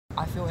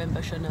feel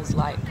ambition is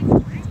like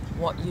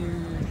what you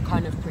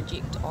kind of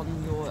project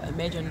on your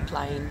imagined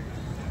plane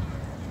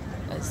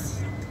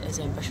is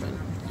ambition.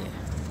 Yeah,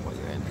 what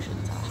your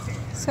ambitions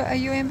are. So are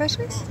you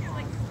ambitious?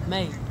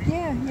 Me?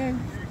 Yeah.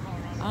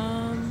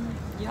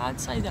 Yeah,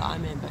 I'd say that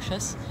I'm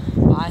ambitious,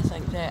 but I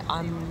think that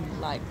I'm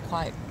like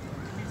quite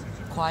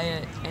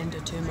quiet and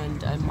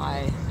determined in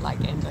my like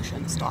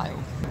ambition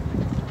style.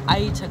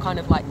 To kind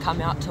of like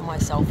come out to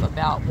myself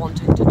about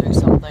wanting to do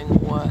something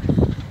or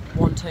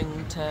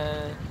wanting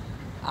to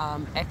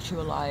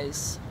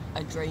actualize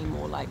a dream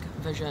or like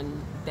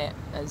vision that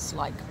is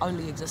like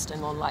only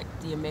existing on like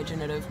the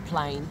imaginative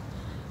plane,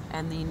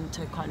 and then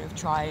to kind of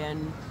try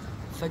and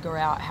figure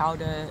out how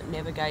to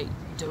navigate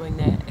doing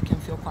that. It can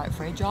feel quite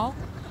fragile,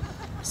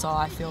 so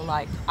I feel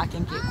like I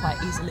can get quite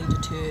easily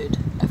deterred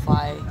if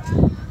I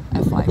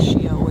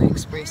share or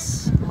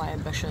express my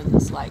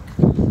ambitions like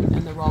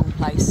in the wrong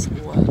place,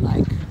 or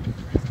like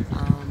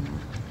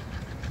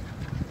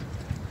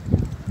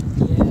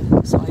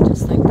yeah, so I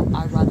just think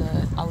I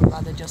would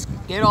rather just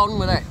get on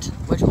with it,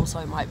 which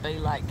also might be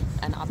like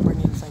an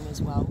upbringing thing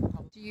as well.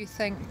 Do you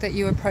think that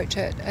you approach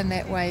it in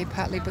that way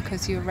partly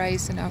because you were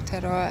raised in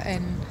Aotearoa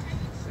and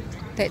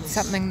that's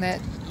something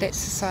that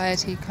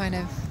society kind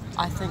of...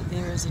 I think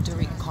there is a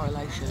direct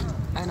correlation,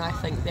 and I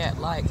think that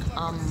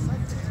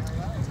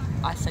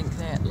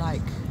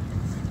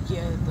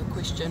yeah, the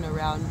question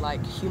around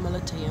like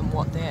humility and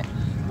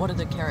what are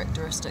the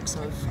characteristics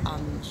of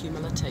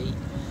humility,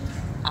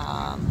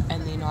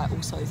 and then I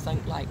also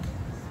think like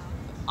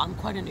I'm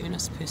quite an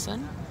earnest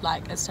person.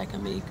 Like it's so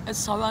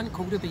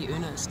uncool to be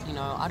earnest, you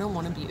know. I don't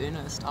want to be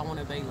earnest. I want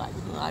to be like,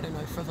 I don't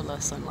know,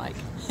 frivolous and like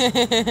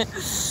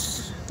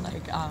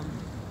like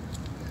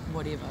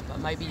whatever, but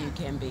maybe you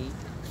can be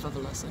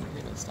frivolous and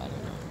earnest, I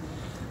don't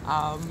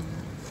know.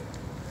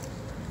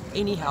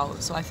 Anyhow,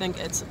 so I think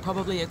it's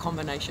probably a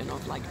combination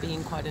of like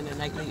being quite an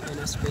innately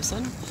earnest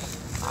person,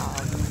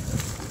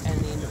 and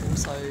then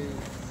also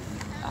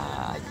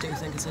I do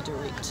think it's a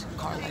direct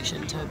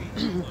correlation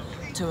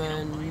to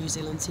a New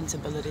Zealand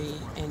sensibility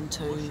and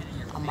to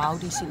a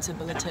Māori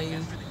sensibility,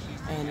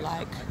 and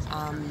like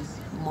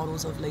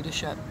models of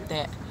leadership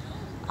that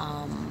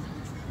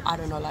I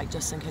don't know, like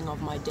just thinking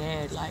of my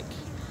dad, like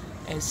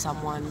as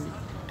someone,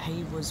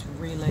 he was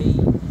really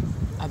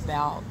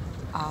about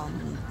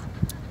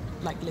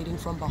like leading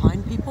from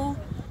behind people.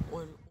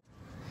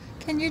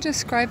 Can you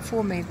describe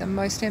for me the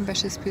most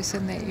ambitious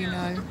person that you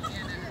know?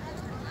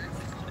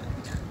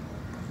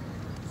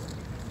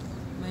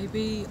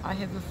 Maybe I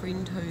have a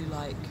friend who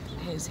like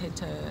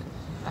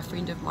a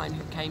friend of mine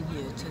who came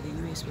here to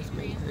the US with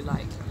me, who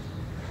like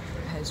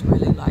has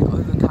really like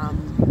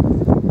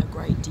overcome a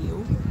great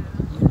deal,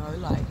 you know,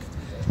 like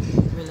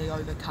really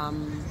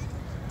overcome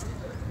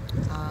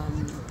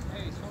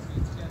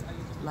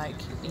like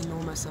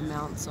enormous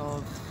amounts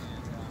of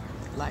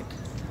like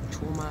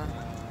trauma,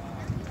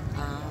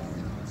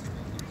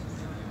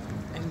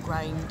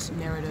 ingrained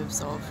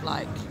narratives of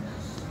like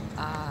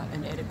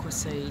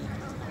inadequacy,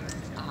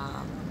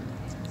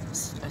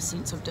 a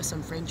sense of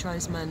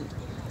disenfranchisement,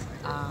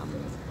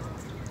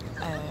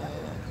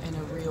 and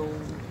a real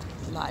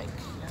like,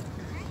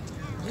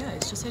 yeah,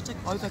 it's just had to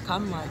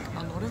overcome like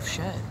a lot of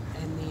shit.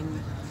 And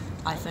then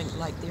I think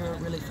like they're a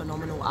really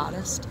phenomenal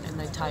artist, and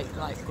they take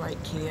like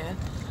great care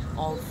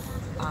of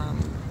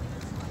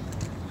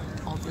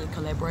their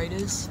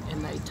collaborators,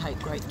 and they take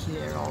great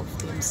care of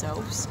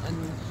themselves, and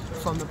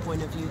from the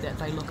point of view that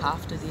they look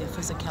after their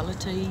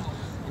physicality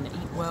and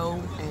eat well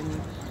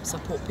and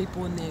support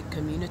people in their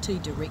community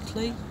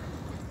directly.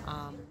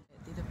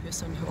 They're the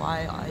person who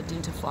I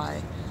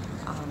identify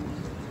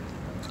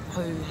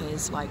who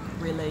has like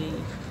really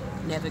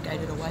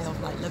navigated a way of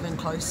like living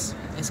close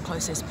as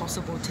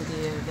possible to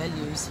their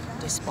values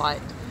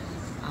despite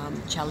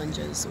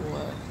challenges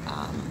or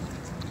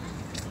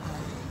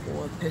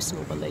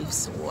personal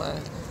beliefs, or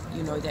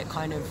you know, that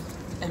kind of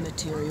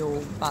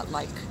immaterial but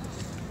like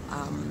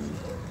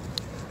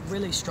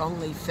really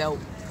strongly felt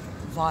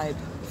vibe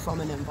from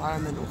an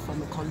environment or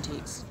from a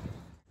context.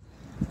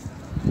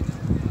 I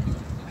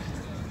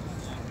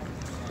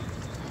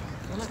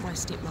feel like my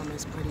stepmom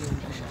is pretty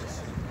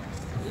ambitious.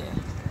 Yeah,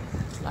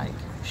 like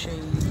she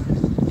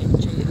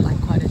like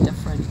quite a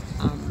different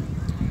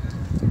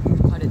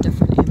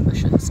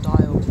ambition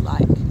style.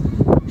 Like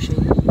she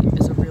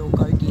is a real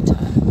go-getter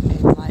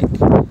and like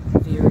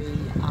very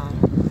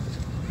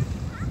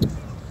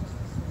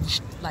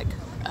like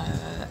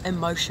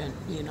emotion,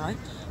 you know,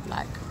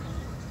 like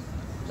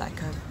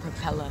a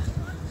propeller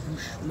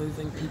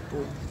moving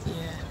people.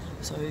 Yeah,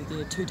 so there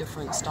are two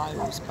different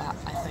styles, but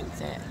I think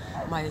that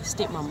my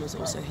stepmom was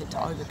also had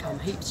to overcome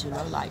heaps, you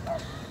know, like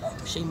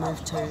she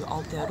moved to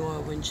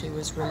Aotearoa when she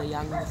was really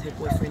young with her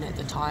boyfriend at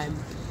the time,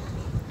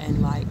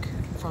 and like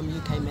from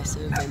UK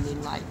Massive, and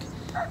then like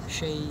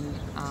she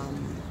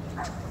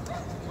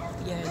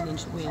and then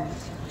when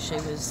she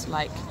was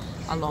like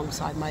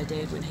alongside my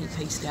dad when he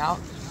pieced out,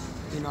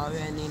 you know,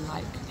 and then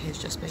like has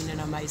just been an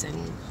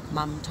amazing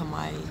mum to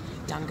my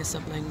younger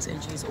siblings,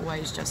 and she's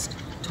always just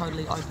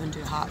totally opened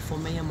her heart for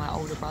me and my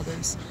older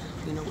brothers,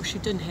 you know, which she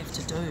didn't have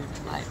to do,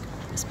 like,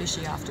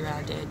 especially after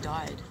our dad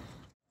died.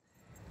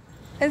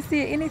 Is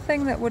there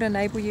anything that would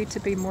enable you to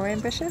be more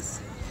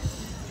ambitious?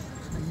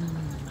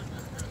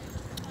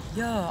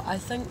 Yeah, I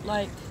think,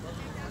 like,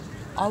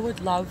 I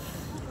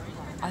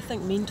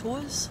think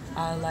mentors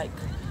are, like,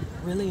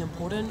 really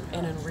important,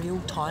 and in real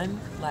time,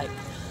 like,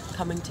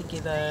 coming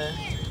together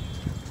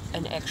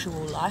in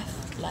actual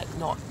life, like,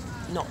 not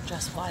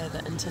just via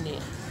the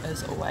internet,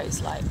 is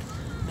always, like,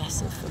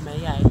 massive for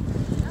me, eh?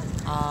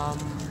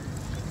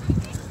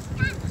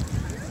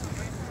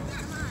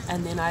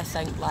 And then I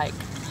think, like,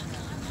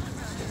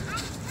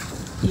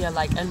 yeah,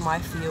 like, in my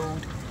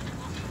field,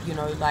 you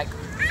know, like,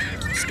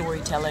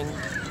 storytelling,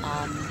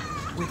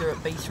 whether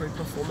it be through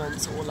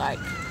performance or, like,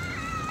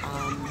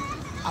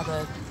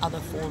 other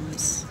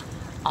forms,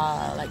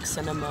 like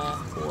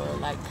cinema or,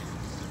 like,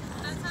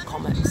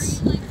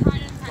 comics,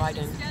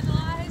 writing.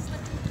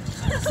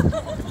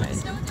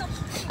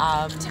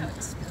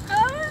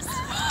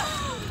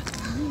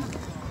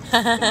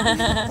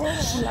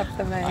 Love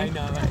them, eh? I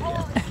know,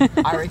 yeah.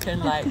 I reckon,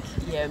 like,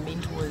 yeah,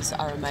 mentors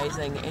are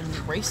amazing,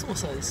 and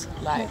resources,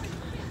 like,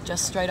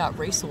 just straight up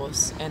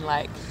resource, and,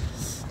 like,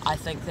 I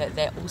think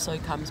that also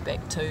comes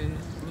back to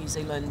New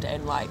Zealand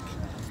and, like,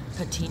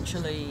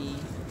 potentially,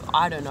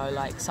 I don't know,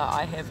 like, so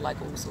I have,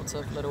 like, all sorts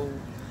of little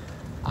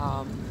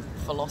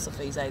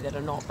philosophies, that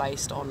are not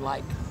based on,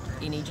 like,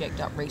 any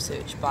jacked up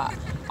research, but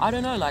I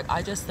don't know, like,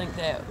 I just think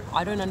that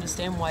I don't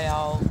understand why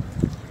our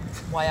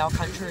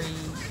country,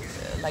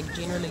 like,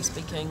 generally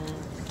speaking,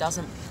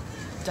 doesn't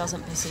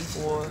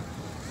perceive or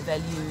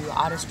value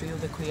artistry or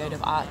the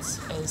creative arts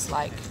as,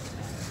 like,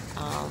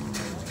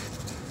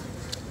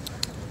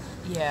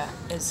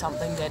 as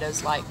something that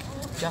is, like,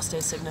 just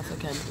as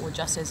significant or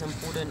just as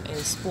important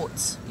as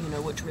sports, you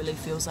know, which really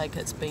feels like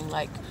it's been,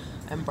 like,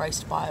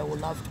 embraced by or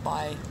loved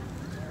by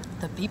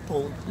the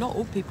people, not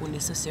all people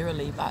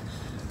necessarily, but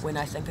when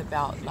I think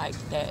about, like,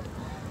 that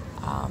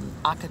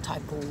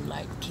archetypal,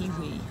 like,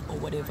 Kiwi or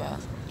whatever,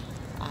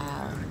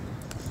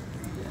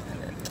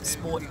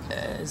 sport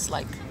is,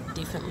 like,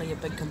 definitely a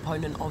big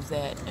component of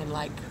that, and,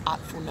 like,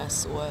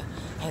 artfulness or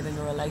having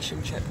a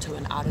relationship to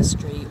an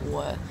artistry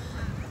or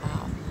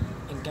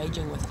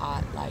engaging with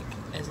art, like,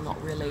 is not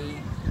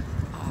really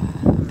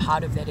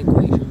part of that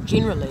equation.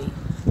 Generally,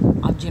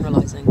 I'm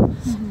generalising,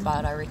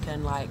 but I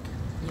reckon, like,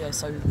 yeah,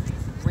 so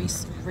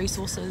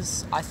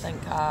resources, I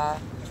think, are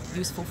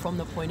useful from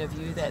the point of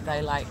view that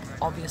they, like,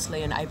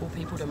 obviously enable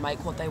people to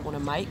make what they want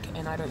to make,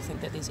 and I don't think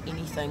that there's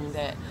anything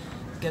that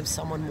gives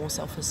someone more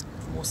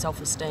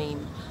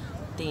self-esteem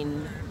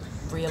than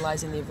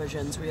realising their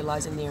visions,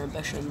 realising their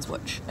ambitions,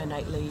 which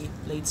innately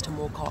leads to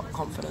more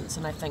confidence.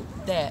 And I think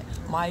that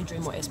my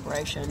dream or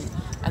aspiration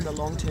in the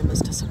long term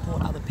is to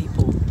support other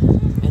people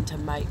and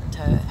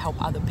to help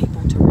other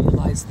people to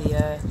realise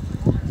their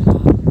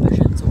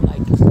visions, or,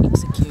 like,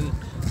 execute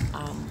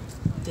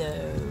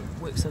the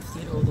works of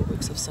theatre or the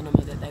works of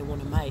cinema that they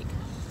want to make.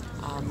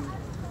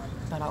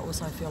 But I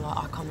also feel like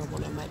I kind of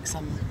want to make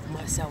some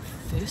myself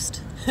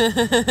first,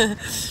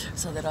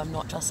 so that I'm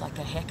not just, like,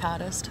 a hack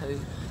artist who,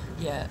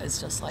 yeah,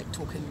 is just, like,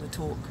 talking the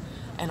talk.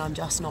 And I'm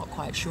just not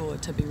quite sure,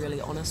 to be really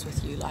honest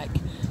with you, like,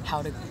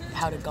 how to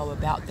go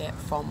about that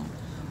from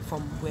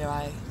where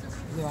I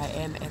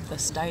am at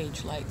this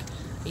stage. Like,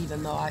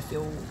 even though I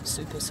feel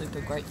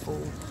super grateful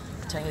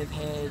to have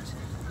had,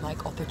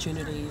 like,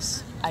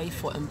 opportunities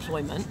for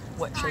employment,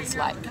 which is,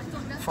 like,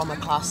 from a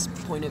class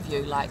point of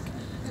view, like,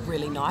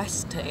 really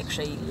nice to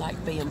actually,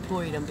 like, be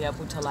employed and be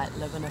able to, like,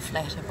 live in a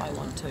flat if I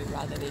want to,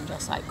 rather than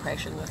just, like,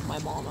 crashing with my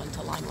mom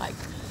until I'm, like,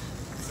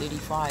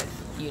 35,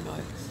 you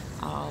know.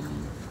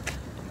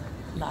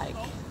 Like,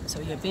 so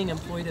yeah, being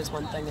employed is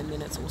one thing, and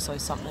then it's also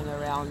something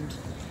around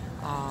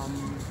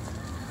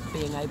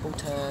being able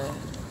to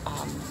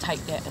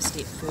take that a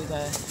step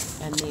further,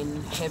 and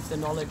then have the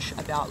knowledge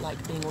about,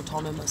 like, being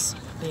autonomous,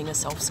 being a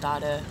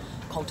self-starter,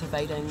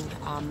 cultivating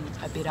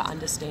a better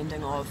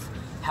understanding of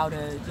how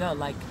to, yeah,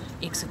 like,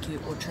 execute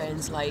or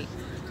translate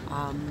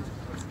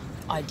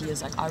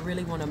ideas. Like, I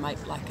really want to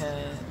make, like,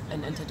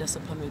 an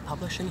interdisciplinary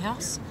publishing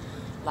house,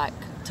 like,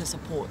 to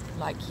support,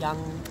 like,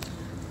 young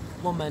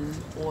women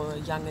or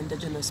young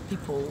Indigenous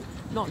people,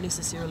 not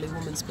necessarily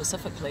women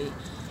specifically,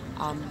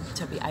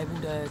 to be able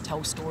to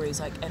tell stories,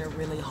 like, at a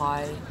really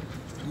high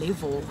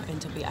level,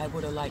 and to be able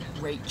to, like,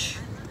 reach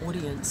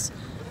audience.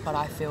 But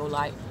I feel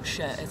like,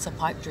 shit, it's a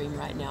pipe dream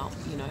right now,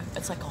 you know,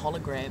 it's like a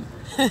hologram.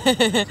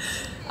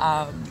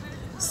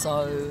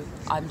 So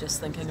I'm just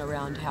thinking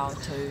around how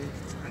to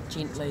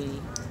gently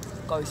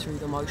go through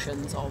the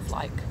motions of,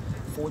 like,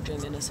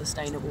 forging in a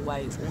sustainable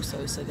way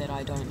also, so that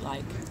I don't,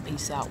 like,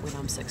 peace out when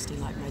I'm 60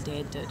 like my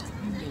dad did,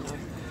 you know.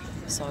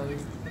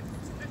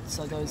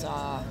 So those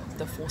are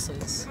the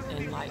forces,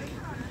 and, like,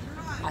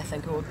 I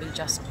think it would be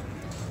just,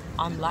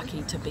 I'm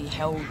lucky to be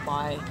held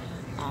by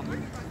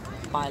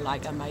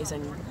like,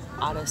 amazing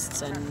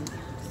artists and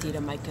theatre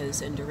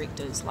makers and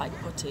directors like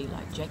Putti,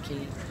 like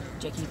Jackie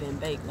Van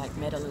Beek, like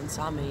Madeline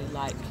Sami,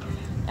 like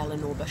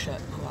Eleanor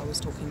Bishop, who I was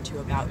talking to you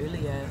about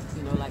earlier,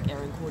 you know, like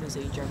Aaron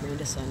Cordersy, Joe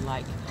Randerson,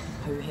 like,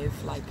 who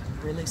have like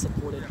really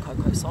supported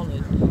Coco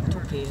Solid,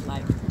 Toke,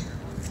 like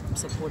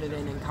supported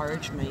and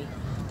encouraged me.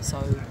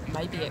 So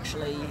maybe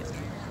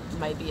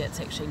it's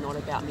actually not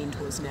about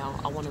mentors now.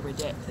 I want to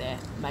redact that.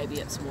 Maybe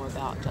it's more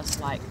about just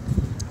like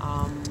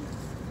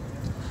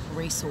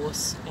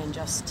resource and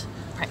just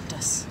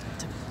practice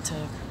to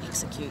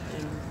execute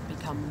and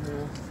become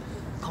more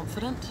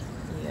confident.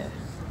 Yeah,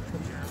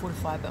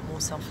 fortify a bit more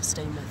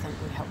self-esteem, I think,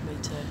 would help me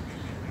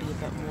to be a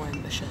bit more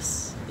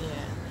ambitious.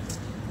 Yeah,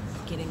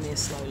 getting there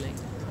slowly.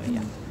 So,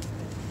 yeah.